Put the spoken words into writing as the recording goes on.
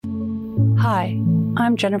Hi,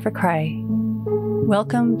 I'm Jennifer Cray.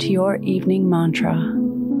 Welcome to your evening mantra.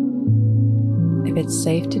 If it's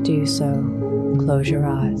safe to do so, close your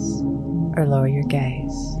eyes or lower your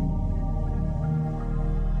gaze.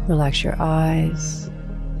 Relax your eyes,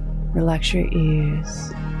 relax your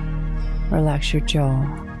ears, relax your jaw.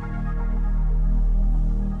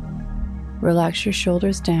 Relax your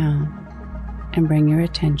shoulders down and bring your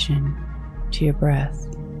attention to your breath.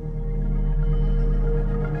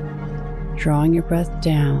 Drawing your breath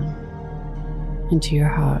down into your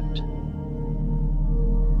heart.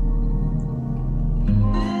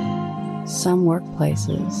 Some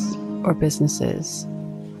workplaces or businesses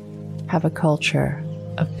have a culture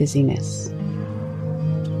of busyness.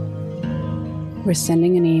 We're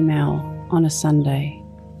sending an email on a Sunday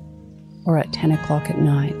or at 10 o'clock at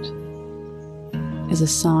night is a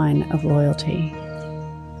sign of loyalty.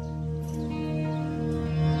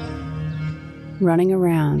 Running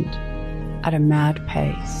around at a mad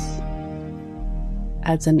pace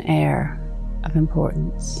adds an air of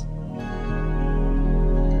importance,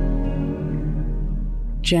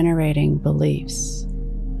 generating beliefs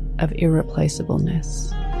of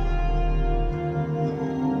irreplaceableness.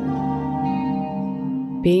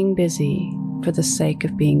 Being busy for the sake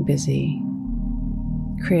of being busy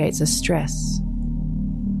creates a stress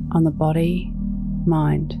on the body,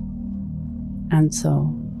 mind, and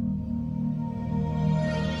soul.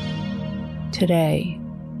 Today,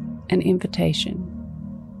 an invitation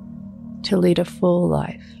to lead a full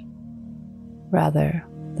life rather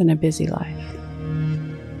than a busy life.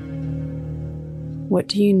 What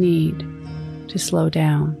do you need to slow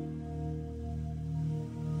down,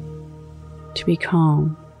 to be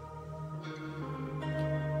calm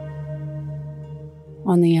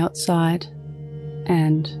on the outside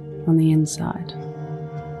and on the inside?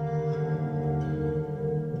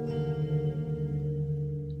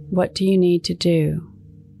 What do you need to do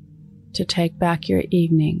to take back your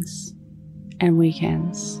evenings and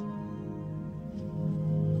weekends?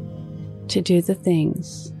 To do the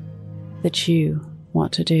things that you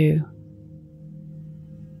want to do.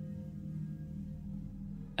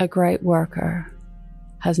 A great worker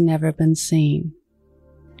has never been seen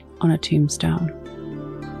on a tombstone.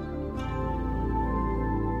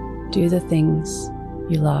 Do the things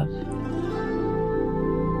you love.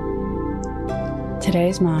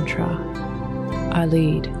 Today's mantra: I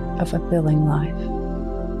lead a fulfilling life.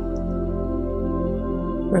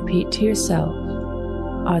 Repeat to yourself,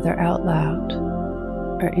 either out loud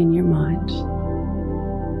or in your mind,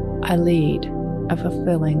 I lead a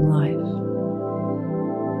fulfilling life.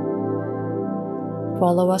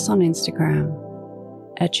 Follow us on Instagram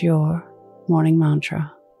at Your Morning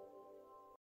Mantra.